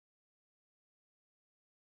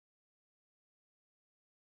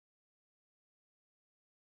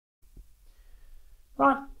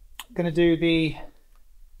Right, I'm going to do the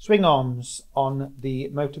swing arms on the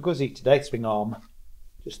Moto Guzzi today. Swing arm,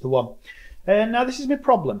 just the one. Now this is my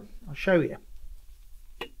problem. I'll show you.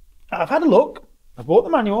 I've had a look. I've bought the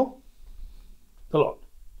manual. A lot.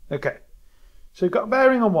 Okay. So we've got a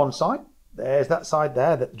bearing on one side. There's that side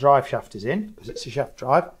there that the drive shaft is in, because it's a shaft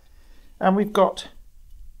drive. And we've got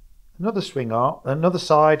another swing arm, another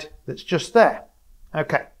side that's just there.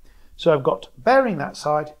 Okay. So I've got bearing that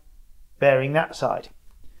side, bearing that side.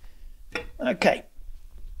 Okay.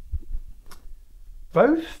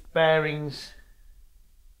 Both bearings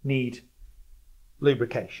need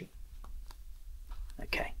lubrication.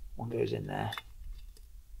 Okay, one goes in there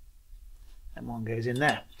and one goes in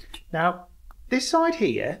there. Now, this side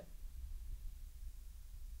here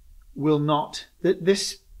will not,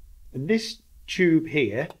 this tube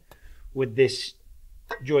here with this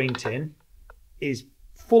joint in is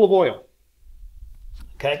full of oil.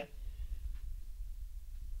 Okay.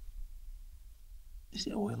 Is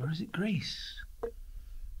it oil or is it grease?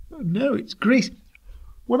 Oh, no, it's grease.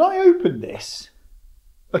 When I opened this,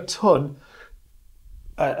 a ton,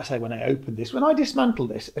 when I dismantled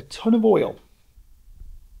this, a ton of oil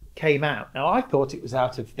came out. Now I thought it was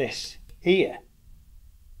out of this here.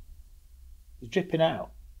 It was dripping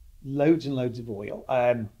out. Loads and loads of oil.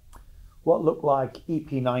 What looked like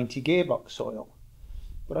EP90 gearbox oil.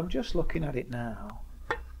 But I'm just looking at it now.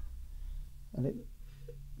 And it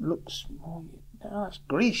looks more, no, that's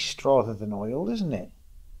greased rather than oiled, isn't it?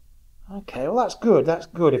 Okay, well that's good. That's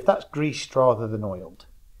good. If that's greased rather than oiled,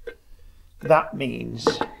 that means,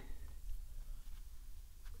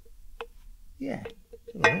 yeah,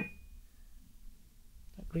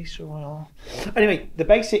 grease or oil. Anyway, the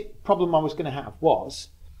basic problem I was going to have was,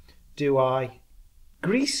 do I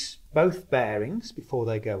grease both bearings before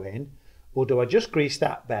they go in, or do I just grease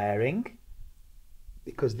that bearing,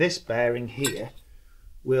 because this bearing here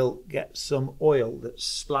will get some oil that's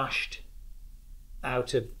splashed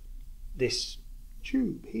out of this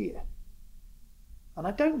tube here, and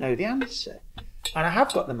I don't know the answer. And I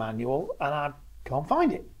have got the manual and I can't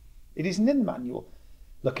find it. It isn't in the manual.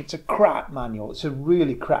 Look, it's a crap manual. It's a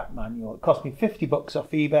really crap manual. It cost me 50 bucks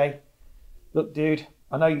off eBay. Look, dude,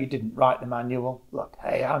 I know you didn't write the manual. Look,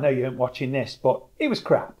 hey, I know you aren't watching this, but it was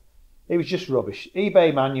crap. It was just rubbish.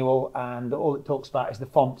 eBay manual, and all it talks about is the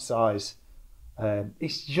font size.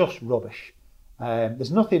 It's just rubbish.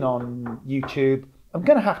 There's nothing on YouTube. I'm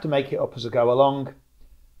going to have to make it up as I go along.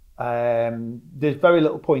 There's very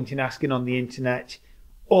little point in asking on the internet.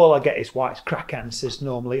 All I get is wisecrack answers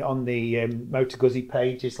normally on the Moto Guzzi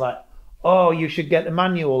page. It's like, oh, you should get the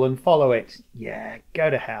manual and follow it. Yeah, go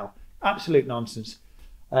to hell. Absolute nonsense.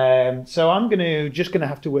 So I'm just going to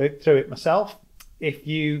have to work through it myself. If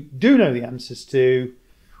you do know the answers to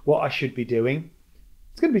what I should be doing,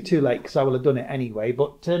 it's going to be too late because I will have done it anyway.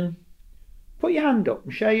 But put your hand up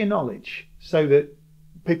and share your knowledge so that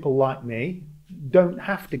people like me don't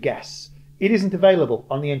have to guess. It isn't available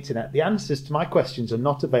on the internet. The answers to my questions are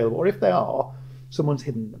not available, or if they are, someone's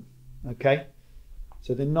hidden them. Okay,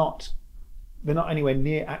 so they're not anywhere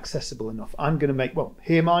near accessible enough. I'm going to make, well,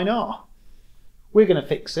 here mine are. We're going to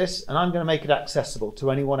fix this, and I'm going to make it accessible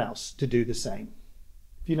to anyone else to do the same.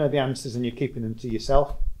 If you know the answers and you're keeping them to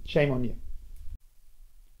yourself, shame on you.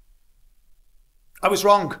 I was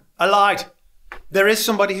wrong. I lied. There is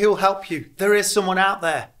somebody who'll help you. There is someone out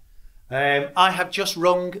there. I have just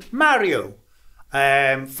rung Mario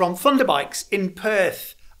from Thunderbikes in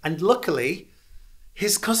Perth, and luckily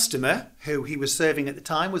his customer, who he was serving at the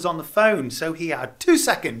time, was on the phone, so he had 2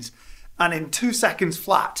 seconds, and in 2 seconds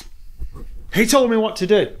flat he told me what to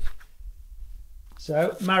do.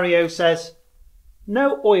 So Mario says,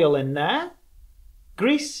 no oil in there,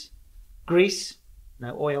 grease,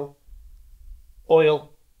 no oil,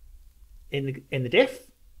 oil in the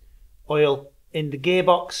diff, oil in the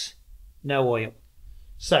gearbox, no oil.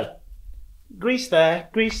 So grease there,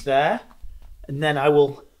 and then I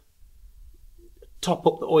will top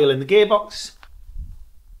up the oil in the gearbox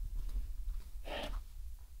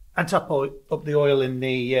and top up the oil in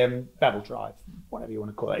the bevel drive, whatever you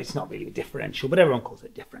want to call it. It's not really a differential, but everyone calls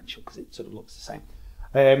it differential because it sort of looks the same.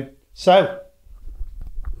 So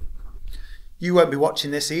you won't be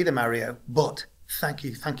watching this either, Mario, but thank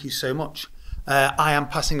you so much. I am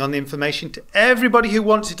passing on the information to everybody who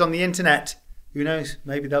wants it on the internet. Who knows,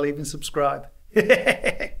 maybe they'll even subscribe.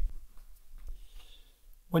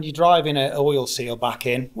 When you're driving an oil seal back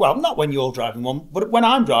in, well, not when you're driving one, but when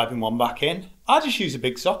I'm driving one back in, I just use a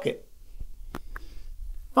big socket.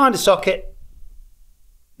 Find a socket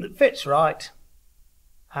that fits right,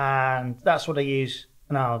 and that's what I use,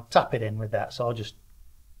 and I'll tap it in with that. So I'll just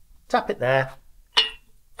tap it there.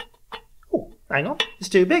 Oh, hang on, it's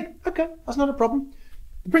too big. Okay, that's not a problem.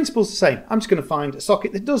 The principle's the same. I'm just going to find a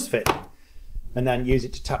socket that does fit and then use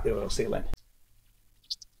it to tap the oil seal in.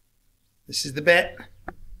 This is the bit.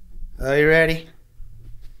 Are you ready?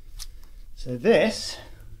 So this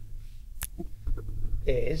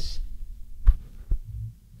is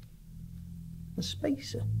the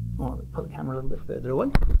spacer. Oh, I'll put the camera a little bit further away.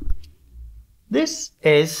 This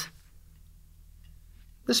is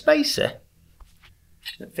the spacer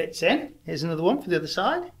that fits in. Here's another one for the other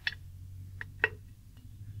side.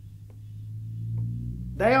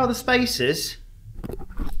 They are the spacers.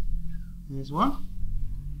 Here's one.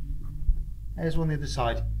 There's one on the other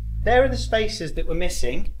side. There are the spacers that were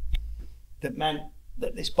missing that meant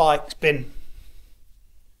that this bike's been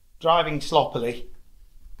driving sloppily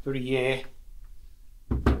for a year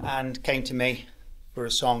and came to me for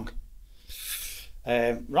a song.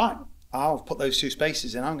 Right, I'll put those two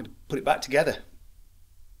spacers in. I'm going to put it back together.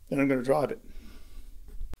 Then I'm going to drive it.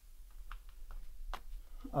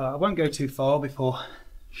 I won't go too far before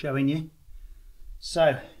showing you.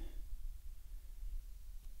 So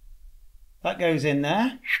that goes in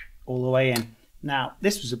there, all the way in. Now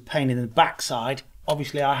this was a pain in the backside.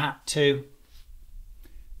 Obviously I had to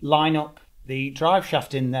line up the drive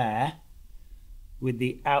shaft in there with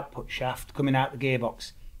the output shaft coming out the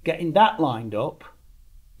gearbox. Getting that lined up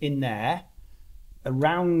in there,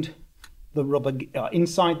 around the rubber,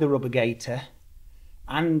 inside the rubber gaiter,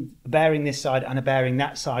 and a bearing this side and a bearing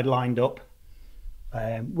that side lined up,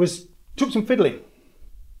 took some fiddling.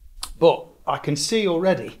 But I can see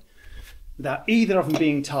already that either of them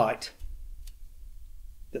being tight,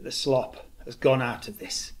 that the slop has gone out of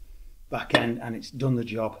this back end and it's done the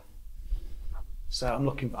job. So I'm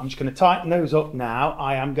just going to tighten those up now.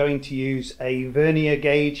 I am going to use a vernier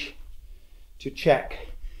gauge to check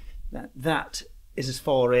that that is as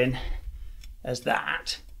far in as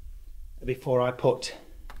that before I put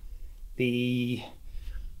the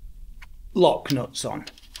lock nuts on.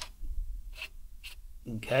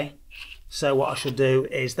 Okay, so what I should do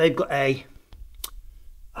is they've got a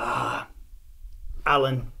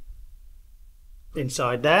Allen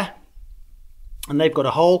inside there and they've got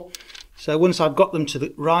a hole. So once I've got them to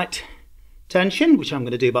the right tension, which I'm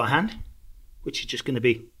going to do by hand, which is just going to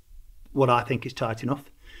be what I think is tight enough,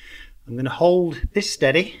 I'm going to hold this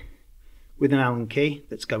steady with an Allen key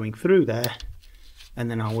that's going through there, and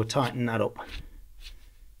then I will tighten that up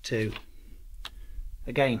to,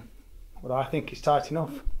 again, what I think is tight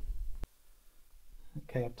enough.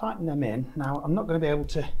 Okay, I've tightened them in. Now I'm not going to be able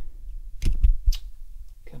to,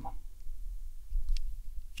 come on,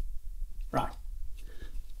 right.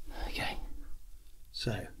 Okay,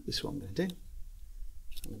 so this is what I'm going to do.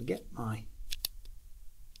 I'm going to get my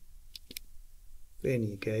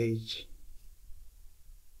vernier gauge.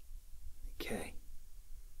 Okay,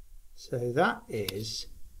 so that is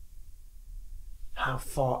how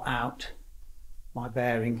far out my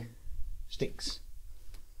bearing sticks.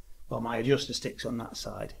 Well, my adjuster sticks on that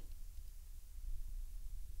side.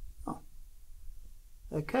 Oh,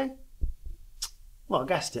 okay. Well, I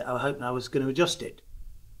guessed it. I was hoping I was going to adjust it,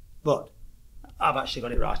 but I've actually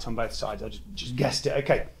got it right on both sides. I just guessed it.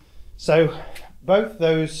 Okay, so both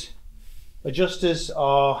those adjusters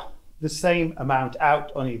are the same amount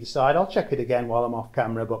out on either side. I'll check it again while I'm off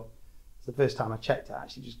camera, but it's the first time I checked it. I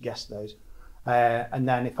actually just guessed those. And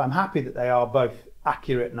then if I'm happy that they are both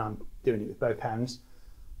accurate and I'm doing it with both hands,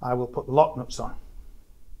 I will put the lock nuts on.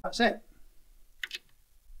 That's it.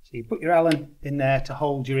 So you put your Allen in there to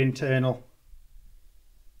hold your internal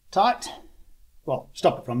tight. Well,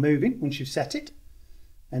 stop it from moving once you've set it.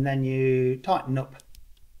 And then you tighten up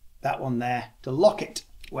that one there to lock it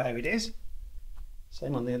where it is.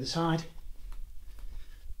 Same on the other side.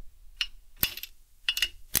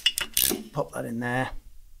 Pop that in there,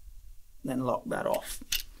 then lock that off.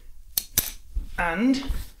 And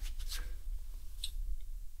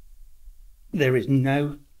there is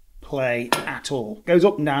no play at all. Goes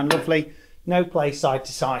up and down lovely, no play side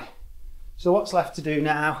to side. So what's left to do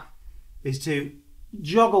now is to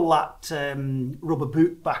joggle that rubber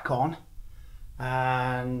boot back on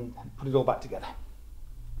and put it all back together.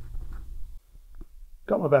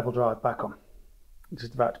 Got my bevel drive back on. I'm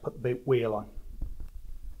just about to put the boot wheel on.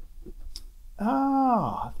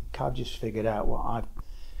 I think I've just figured out what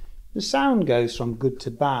the sound goes from good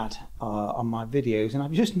to bad on my videos, and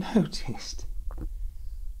I've just noticed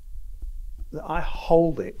that I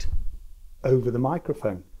hold it over the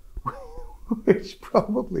microphone, which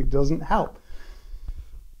probably doesn't help.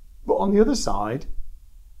 But on the other side,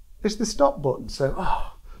 it's the stop button. So,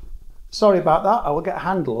 sorry about that. I will get a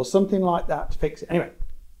handle or something like that to fix it. Anyway,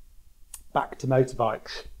 back to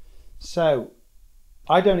motorbikes. So,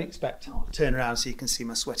 I don't expect, I'll turn around so you can see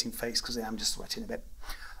my sweating face because I am just sweating a bit.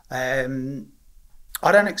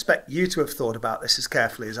 I don't expect you to have thought about this as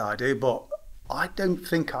carefully as I do, but I don't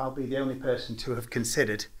think I'll be the only person to have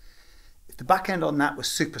considered if the back end on that was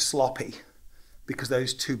super sloppy because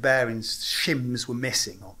those two bearings, shims, were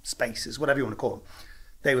missing, or spacers, whatever you want to call them,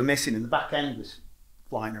 they were missing and the back end was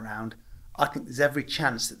flying around. I think there's every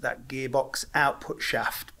chance that that gearbox output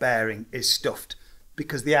shaft bearing is stuffed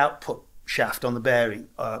because the output shaft on the bearing,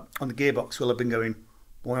 on the gearbox, will have been going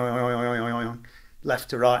left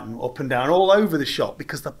to right and up and down all over the shop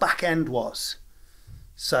because the back end was.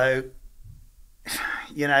 So,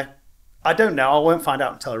 you know, I don't know. I won't find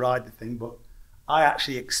out until I ride the thing, but I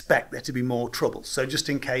actually expect there to be more trouble. So just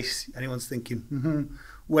in case anyone's thinking,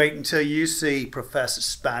 wait until you see Professor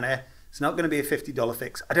Spanner, it's not going to be a $50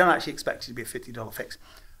 fix. I don't actually expect it to be a $50 fix.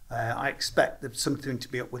 I expect there's something to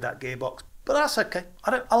be up with that gearbox, but that's okay.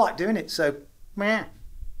 I like doing it, so meh.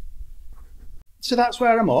 So that's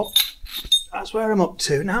where I'm up. That's where I'm up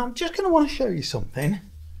to. Now I'm just going to want to show you something,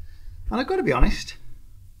 and I've got to be honest,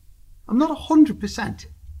 I'm not 100%,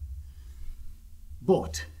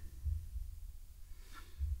 but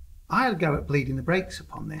I had a go at bleeding the brakes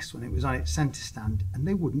upon this when it was on its centre stand, and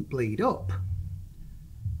they wouldn't bleed up.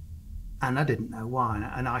 And I didn't know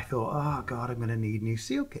why, and I thought, oh God, I'm going to need new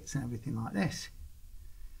seal kits and everything like this.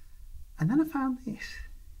 And then I found this.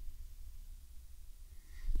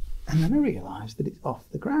 And then I realised that it's off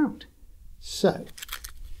the ground. So,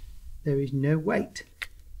 there is no weight.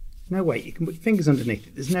 No weight. You can put your fingers underneath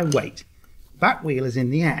it. There's no weight. The back wheel is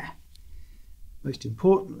in the air. Most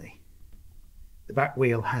importantly, the back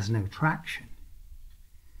wheel has no traction.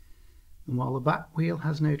 And while the back wheel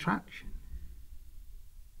has no traction,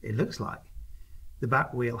 it looks like the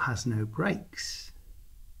back wheel has no brakes.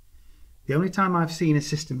 The only time I've seen a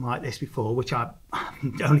system like this before, which I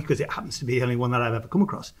only because it happens to be the only one that I've ever come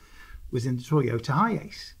across, was in the Toyota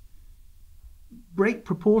Hiace. Brake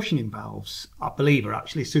proportioning valves, I believe, are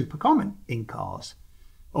actually super common in cars,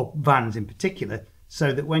 or vans in particular,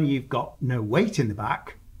 so that when you've got no weight in the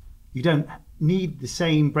back, you don't need the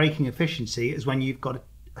same braking efficiency as when you've got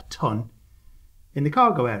a ton in the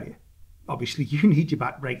cargo area. Obviously, you need your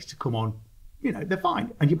back brakes to come on. You know, they're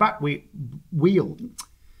fine. And your back wheel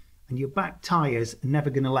and your back tyres are never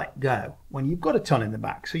going to let go when you've got a ton in the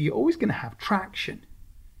back. So you're always going to have traction.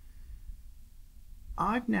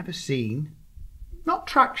 I've never seen, not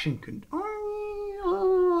traction control.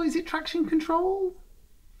 Oh, is it traction control?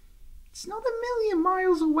 It's not a million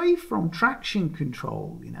miles away from traction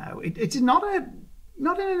control, you know. It's not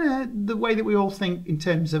in the way that we all think in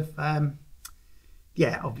terms of,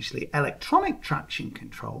 yeah, obviously electronic traction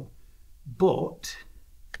control, but,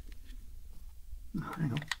 oh,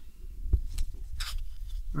 hang on.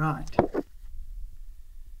 Right.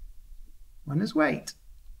 When there's weight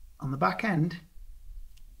on the back end,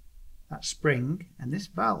 that spring and this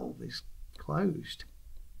valve is closed.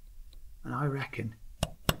 And I reckon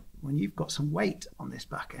when you've got some weight on this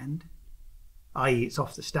back end, i.e. it's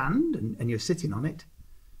off the stand and you're sitting on it,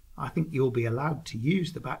 I think you'll be allowed to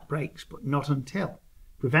use the back brakes, but not until,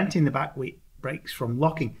 preventing the back brakes from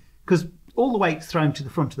locking, because all the weight's thrown to the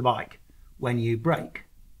front of the bike when you brake.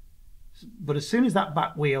 But as soon as that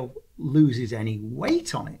back wheel loses any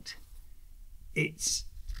weight on it, it's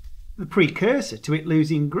the precursor to it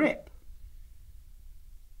losing grip,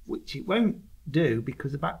 which it won't do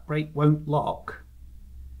because the back brake won't lock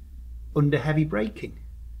under heavy braking.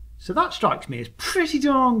 So that strikes me as pretty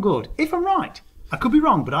darn good. If I'm right, I could be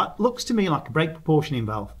wrong, but it looks to me like a brake proportioning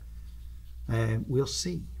valve. We'll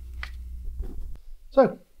see.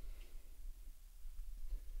 So,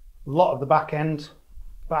 a lot of the back end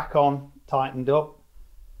back on, tightened up.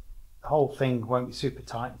 The whole thing won't be super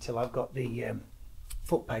tight until I've got the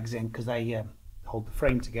foot pegs in, because they hold the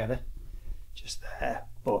frame together just there.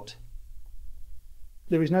 But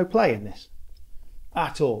there is no play in this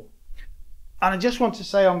at all. And I just want to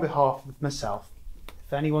say on behalf of myself,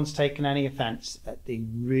 if anyone's taken any offence at the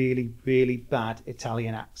really, really bad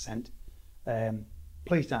Italian accent,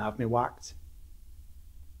 please don't have me whacked.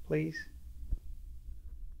 Please.